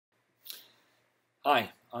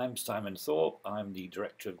Hi, I'm Simon Thorpe. I'm the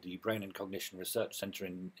director of the Brain and Cognition Research Centre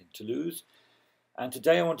in Toulouse. And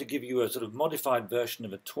today I want to give you a sort of modified version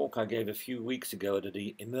of a talk I gave a few weeks ago at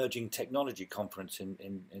the Emerging Technology Conference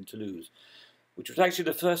in Toulouse, which was actually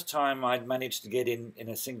the first time I'd managed to get in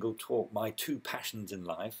a single talk my two passions in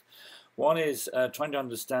life. One is trying to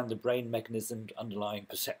understand the brain mechanisms underlying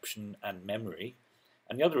perception and memory,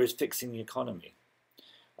 and the other is fixing the economy.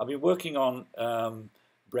 I've been working on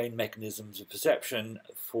brain mechanisms of perception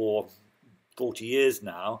for 40 years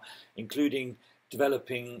now, including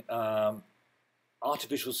developing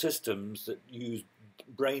artificial systems that use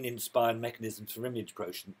brain-inspired mechanisms for image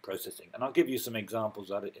processing. And I'll give you some examples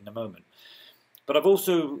of it in a moment. But I've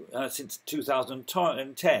also, since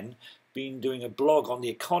 2010, been doing a blog on the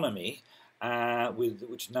economy,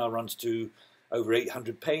 which now runs to over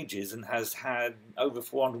 800 pages and has had over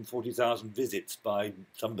 440,000 visits by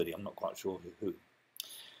somebody, I'm not quite sure who.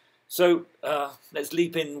 So let's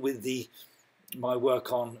leap in with my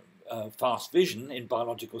work on fast vision in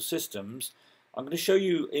biological systems. I'm going to show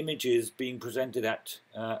you images being presented at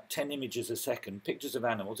 10 images a second, pictures of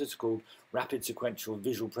animals. It's called rapid sequential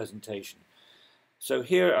visual presentation. So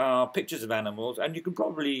here are pictures of animals, and you can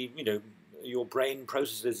probably, your brain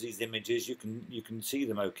processes these images, you can see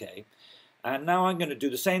them okay. And now I'm going to do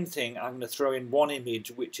the same thing. I'm going to throw in one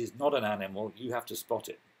image which is not an animal. You have to spot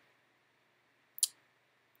it.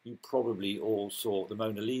 You probably all saw the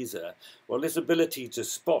Mona Lisa. Well, this ability to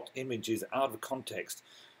spot images out of context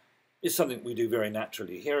is something we do very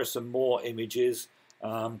naturally. Here are some more images,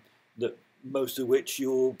 that most of which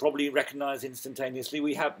you'll probably recognize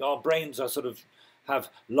instantaneously. Our brains have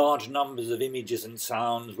large numbers of images and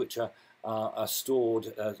sounds which are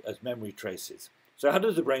stored as memory traces. So how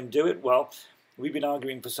does the brain do it? Well, we've been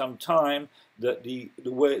arguing for some time that the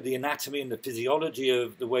anatomy and the physiology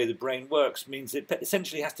of the way the brain works means it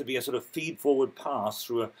essentially has to be a sort of feed-forward pass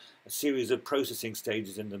through a series of processing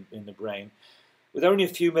stages in the brain, with only a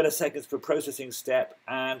few milliseconds per processing step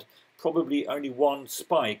and probably only one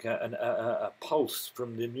spike, a pulse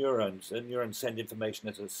from the neurons. The neurons send information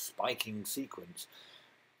as a spiking sequence,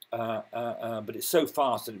 but it's so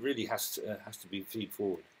fast that it really has to be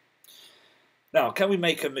feed-forward. Now, can we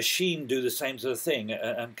make a machine do the same sort of thing,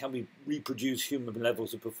 and can we reproduce human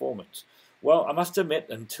levels of performance? Well, I must admit,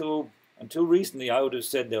 until recently, I would have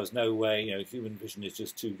said there was no way. Human vision is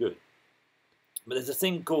just too good. But there's a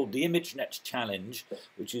thing called the ImageNet Challenge,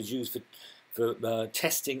 which is used for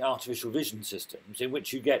testing artificial vision systems, in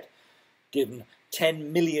which you get given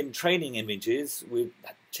 10 million training images with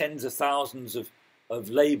tens of thousands of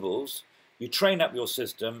labels. You train up your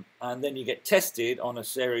system, and then you get tested on a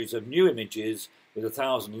series of new images with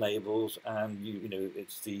 1,000 labels, and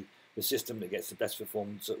it's the system that gets the best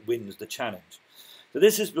performance that wins the challenge. So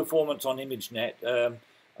this is performance on ImageNet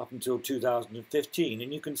up until 2015,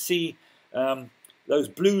 and you can see those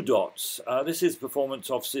blue dots. This is performance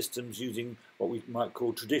of systems using what we might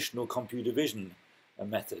call traditional computer vision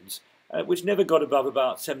methods, which never got above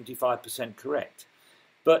about 75% correct.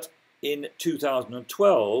 But in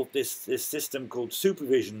 2012, this system called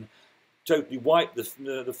supervision totally wiped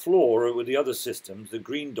the floor with the other systems, the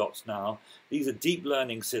green dots now. These are deep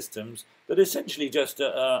learning systems that are essentially just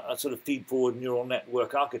a sort of feed-forward neural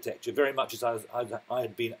network architecture, very much as I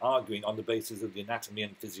had been arguing on the basis of the anatomy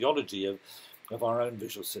and physiology of our own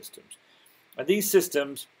visual systems. And these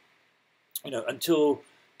systems, until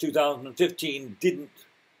 2015 didn't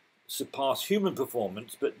surpass human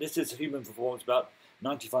performance, but this is human performance about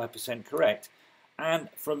 95% correct, and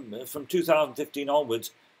from 2015 onwards,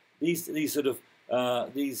 these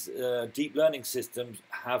deep learning systems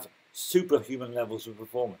have superhuman levels of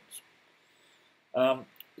performance. The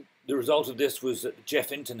result of this was that Jeff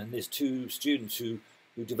Hinton and his two students who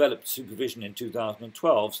developed supervision in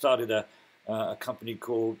 2012 started a company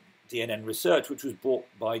called DNN Research, which was bought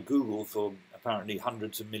by Google for apparently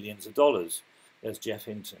hundreds of millions of dollars. There's Jeff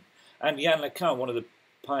Hinton. And Yann LeCun, one of the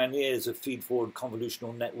pioneers of feed-forward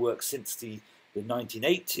convolutional networks since the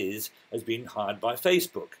 1980s, has been hired by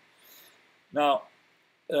Facebook. Now,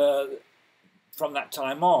 from that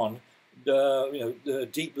time on, the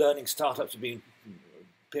deep learning startups have been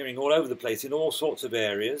appearing all over the place in all sorts of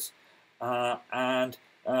areas, and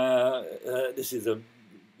this is a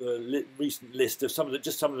recent list of some of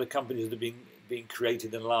the companies that have been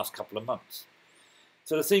created in the last couple of months.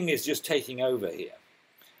 So the thing is just taking over here,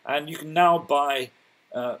 and you can now buy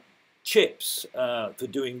chips for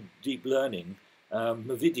doing deep learning.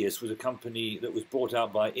 Movidius was a company that was bought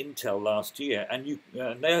out by Intel last year, and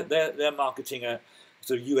they're marketing a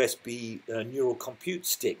sort of USB neural compute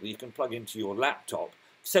stick that you can plug into your laptop.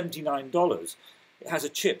 $79. It has a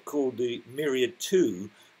chip called the Myriad 2,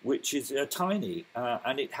 which is tiny,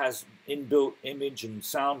 and it has inbuilt image and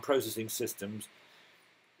sound processing systems.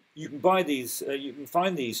 You can buy these. You can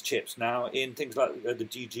find these chips now in things like the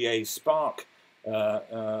DJI Spark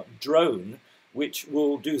drone, which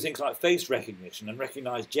will do things like face recognition and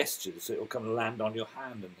recognize gestures. So it will come and land on your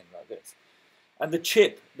hand and things like this. And the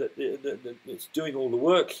chip that's doing all the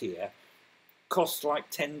work here costs like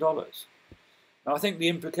 $10. Now, I think the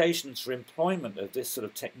implications for employment of this sort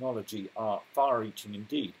of technology are far-reaching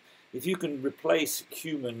indeed. If you can replace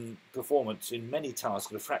human performance in many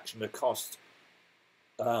tasks at a fraction of the cost,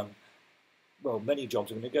 well, many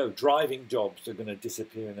jobs are going to go. Driving jobs are going to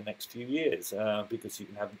disappear in the next few years because you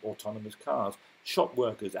can have autonomous cars. Shop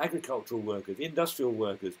workers, agricultural workers, industrial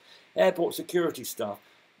workers, airport security staff,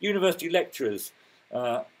 university lecturers.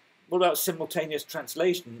 What about simultaneous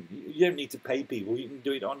translation? You don't need to pay people. You can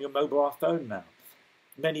do it on your mobile phone now.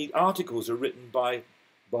 Many articles are written by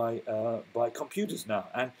computers now,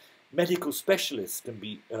 and medical specialists can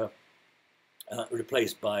be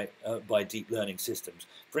replaced by deep learning systems.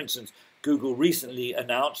 For instance, Google recently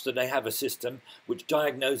announced that they have a system which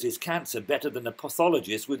diagnoses cancer better than a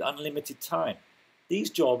pathologist with unlimited time.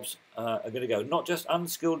 These jobs are going to go. Not just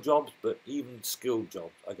unskilled jobs, but even skilled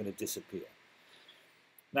jobs are going to disappear.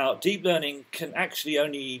 Now, deep learning can actually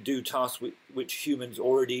only do tasks which humans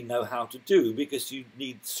already know how to do, because you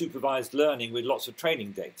need supervised learning with lots of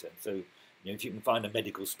training data. So, if you can find a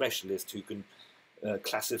medical specialist who can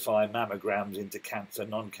classify mammograms into cancer,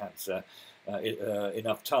 non-cancer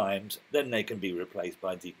enough times, then they can be replaced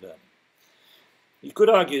by deep learning. You could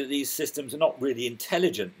argue that these systems are not really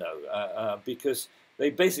intelligent, though, because they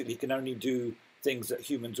basically can only do things that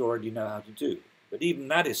humans already know how to do. But even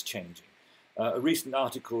that is changing. A recent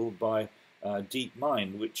article by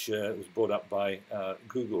DeepMind, which was brought up by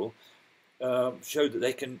Google, showed that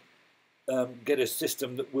they can get a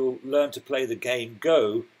system that will learn to play the game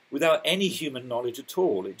Go without any human knowledge at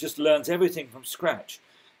all. It just learns everything from scratch,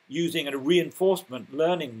 using a reinforcement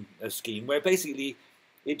learning scheme where basically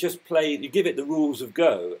it just plays. You give it the rules of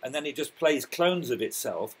Go, and then it just plays clones of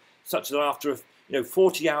itself, such that after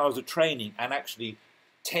 40 hours of training and actually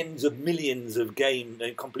tens of millions of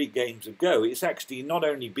complete games of Go, it's actually not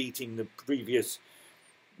only beating the previous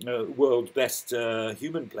world's best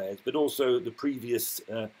human players, but also the previous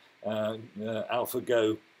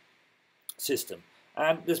AlphaGo system.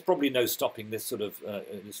 And there's probably no stopping this sort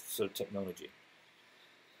of technology.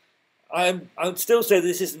 I would still say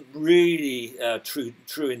this isn't really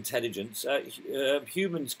true intelligence.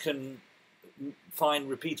 Humans can find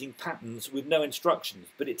repeating patterns with no instructions,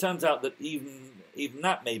 but it turns out that even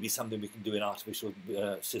that may be something we can do in artificial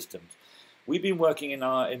systems. We've been working in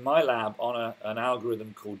my lab on an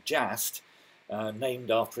algorithm called JAST, named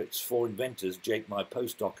after its four inventors: Jake, my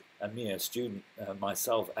postdoc, Amir, student,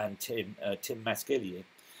 myself, and Tim Maskelier.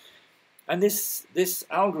 And this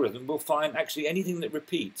algorithm will find actually anything that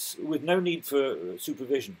repeats with no need for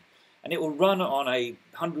supervision, and it will run on a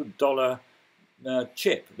 $100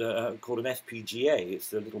 chip called an FPGA. It's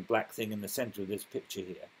the little black thing in the center of this picture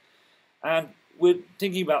here. And we're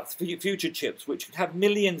thinking about future chips which could have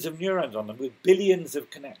millions of neurons on them with billions of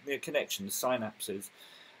connections, synapses,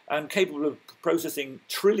 and capable of processing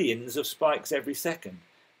trillions of spikes every second.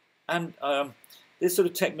 And this sort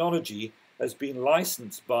of technology has been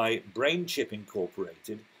licensed by BrainChip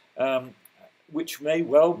Incorporated, which may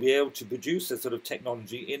well be able to produce a sort of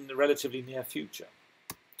technology in the relatively near future.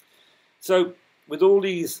 So with all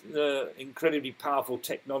these incredibly powerful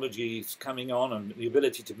technologies coming on and the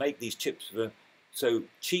ability to make these chips so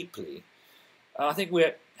cheaply, I think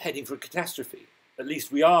we're heading for a catastrophe. At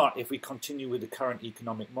least we are if we continue with the current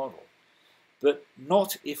economic model. But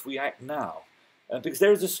not if we act now, because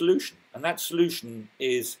there is a solution, and that solution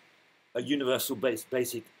is a universal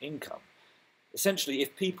basic income. Essentially,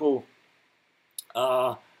 if people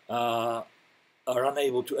are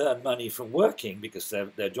unable to earn money from working because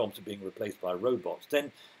their jobs are being replaced by robots,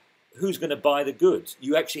 then who's going to buy the goods?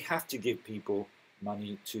 You actually have to give people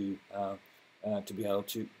money to be able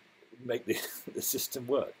to make the system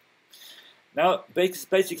work. Now,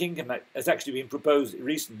 basic income has actually been proposed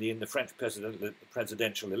recently in the French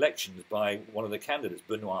presidential elections by one of the candidates,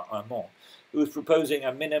 Benoît Hamon, who was proposing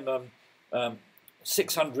a minimum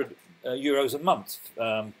 600 euros a month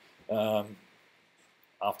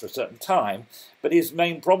after a certain time. But his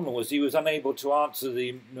main problem was he was unable to answer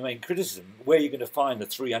the main criticism: where are you going to find the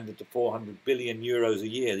 300 to 400 billion euros a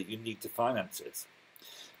year that you need to finance this?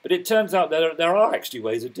 But it turns out that there are actually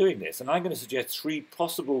ways of doing this, and I'm going to suggest three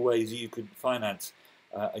possible ways you could finance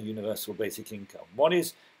a universal basic income. One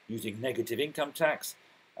is using negative income tax,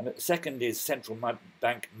 And the second is central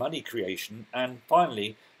bank money creation, and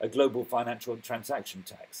finally, a global financial transaction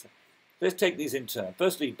tax. Let's take these in turn.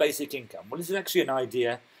 Firstly, basic income. Well, this is actually an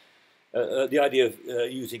idea. The idea of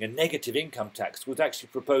using a negative income tax was actually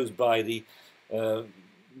proposed by the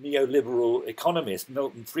neoliberal economist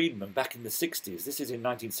Milton Friedman back in the 60s. This is in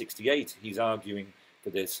 1968. He's arguing for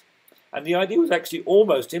this. And the idea was actually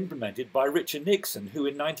almost implemented by Richard Nixon, who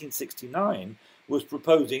in 1969 was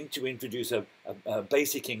proposing to introduce a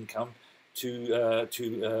basic income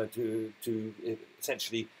to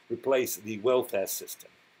essentially replace the welfare system.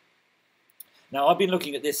 Now, I've been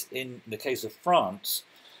looking at this in the case of France,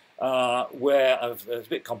 where it's a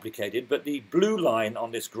bit complicated, but the blue line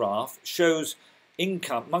on this graph shows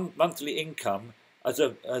income, monthly income, as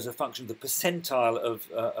a function of the percentile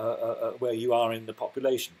of where you are in the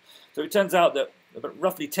population. So it turns out that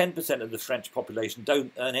roughly 10% of the French population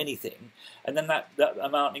don't earn anything, and then that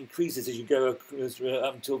amount increases as you go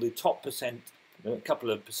until the top percent, a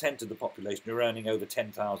couple of percent of the population are earning over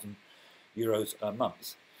 10,000 euros a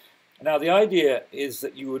month. Now, the idea is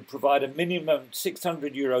that you would provide a minimum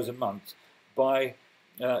 600 euros a month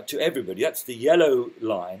to everybody. That's the yellow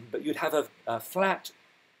line, but you'd have a flat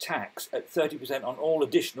tax at 30% on all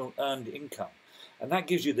additional earned income. And that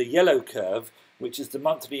gives you the yellow curve, which is the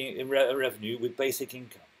monthly revenue with basic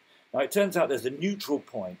income. Now, it turns out there's a neutral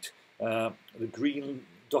point, the green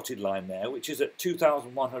dotted line there, which is at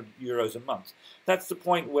 2,100 euros a month. That's the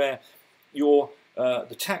point where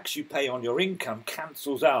the tax you pay on your income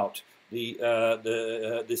cancels out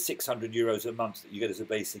the 600 euros a month that you get as a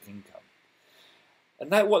basic income. And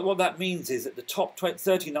what that means is that the top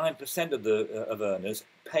 39% of earners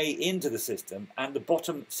pay into the system, and the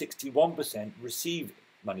bottom 61% receive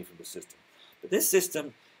money from the system. But this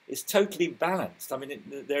system is totally balanced. I mean,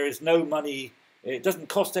 there is no money. It doesn't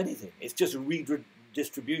cost anything. It's just a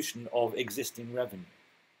redistribution of existing revenue.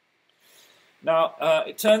 Now,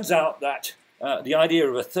 it turns out that the idea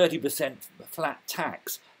of a 30% flat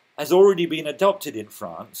tax has already been adopted in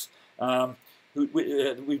France.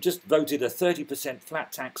 We've just voted a 30%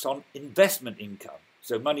 flat tax on investment income.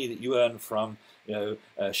 So money that you earn from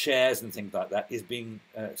shares and things like that is being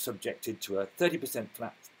subjected to a 30%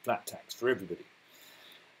 flat tax for everybody.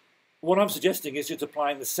 What I'm suggesting is just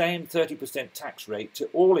applying the same 30% tax rate to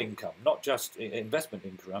all income, not just investment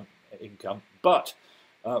income, but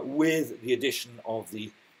with the addition of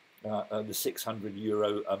the 600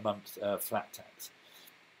 euro a month flat tax.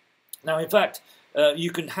 Now, in fact, you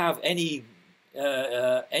can have any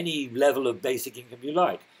level of basic income you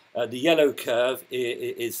like. The yellow curve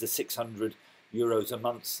is the 600 euros a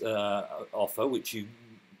month offer, which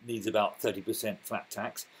needs about 30% flat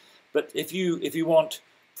tax. But if you want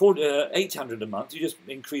 800 a month, you just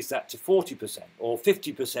increase that to 40%, or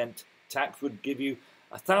 50% tax would give you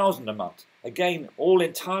 1,000 a month. Again, all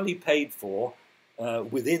entirely paid for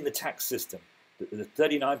within the tax system. The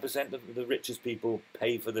 39% of the richest people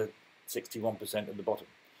pay for the 61% at the bottom.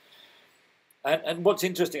 And what's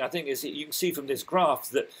interesting, I think, is that you can see from this graph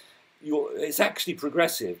that it's actually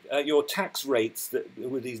progressive. Your tax rates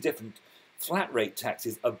with these different flat rate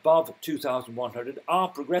taxes above 2,100 are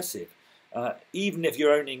progressive. Even if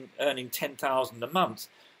you're earning 10,000 a month,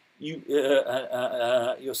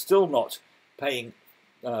 you're still not paying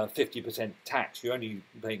 50% tax. You're only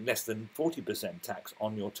paying less than 40% tax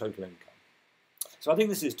on your total income. So I think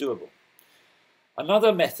this is doable.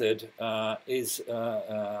 Another method is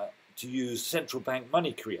to use central bank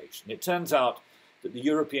money creation. It turns out that the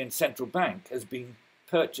European Central Bank has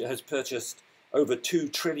purchased over 2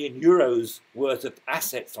 trillion euros worth of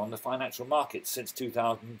assets on the financial markets since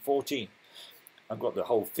 2014. I've got the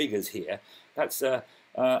whole figures here. That's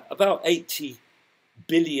about 80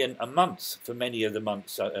 billion a month for many of the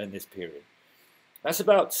months in this period. That's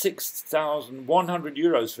about 6,100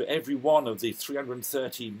 euros for every one of the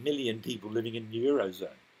 330 million people living in the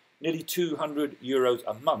Eurozone. Nearly 200 euros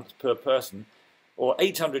a month per person, or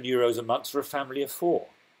 800 euros a month for a family of 4.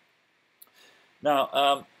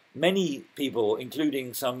 Now, many people,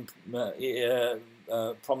 including some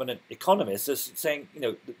prominent economists, are saying,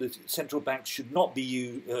 that the central banks should not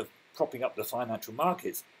be propping up the financial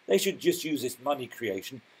markets. They should just use this money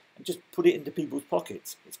creation and just put it into people's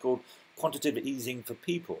pockets. It's called quantitative easing for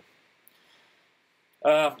people.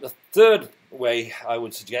 The third way I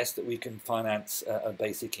would suggest that we can finance a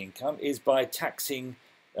basic income is by taxing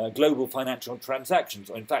global financial transactions,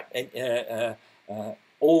 or in fact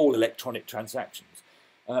all electronic transactions.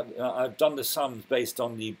 I've done the sums based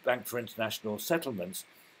on the Bank for International Settlements,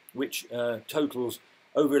 which totals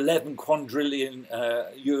over 11 quadrillion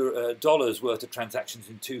dollars worth of transactions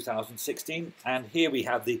in 2016. And here we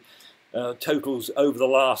have the totals over the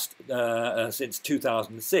last, since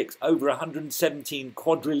 2006, over $117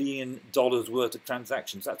 quadrillion worth of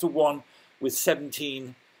transactions. That's a one with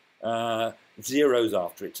 17 zeros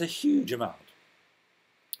after it. It's a huge amount.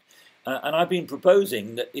 And I've been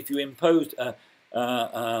proposing that if you imposed a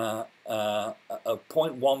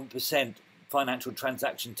 0.1% financial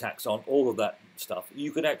transaction tax on all of that stuff,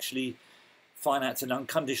 you could actually finance an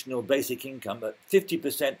unconditional basic income at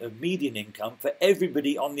 50% of median income for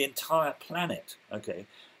everybody on the entire planet. Okay,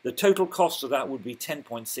 the total cost of that would be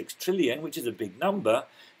 10.6 trillion, which is a big number,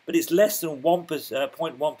 but it's less than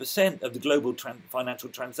 0.1% of the global financial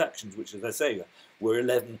transactions, which, as I say, were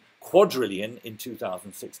 11 quadrillion in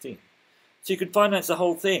 2016. So you could finance the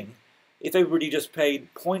whole thing if everybody just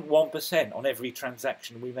paid 0.1% on every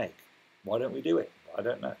transaction we make. Why don't we do it? I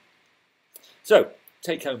don't know. So,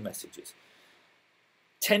 take-home messages.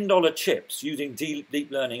 $10 chips using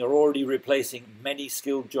deep learning are already replacing many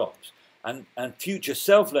skilled jobs. And future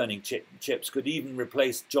self-learning chips could even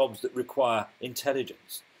replace jobs that require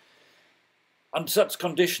intelligence. Under such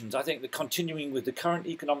conditions, I think that continuing with the current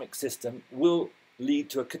economic system will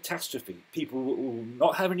lead to a catastrophe. People will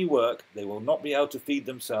not have any work, they will not be able to feed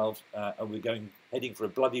themselves, and we're heading for a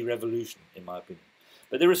bloody revolution, in my opinion.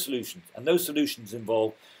 But there are solutions, and those solutions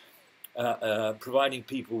involve providing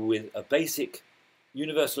people with a basic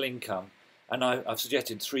universal income, and I've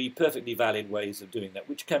suggested 3 perfectly valid ways of doing that,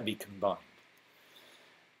 which can be combined.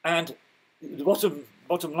 And the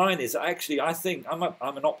bottom line is, actually, I think I'm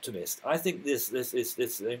an optimist. I think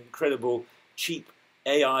this incredible cheap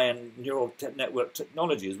AI and neural network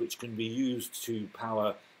technologies, which can be used to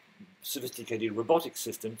power sophisticated robotic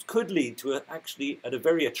systems, could lead to actually a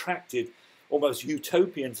very attractive, almost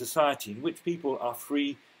utopian society in which people are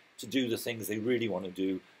free to do the things they really want to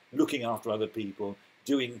do, looking after other people,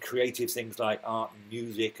 doing creative things like art and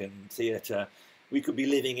music and theatre. We could be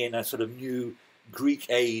living in a sort of new Greek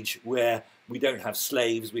age where we don't have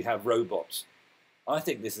slaves, we have robots. I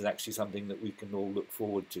think this is actually something that we can all look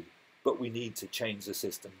forward to, but we need to change the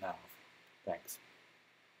system now. Thanks.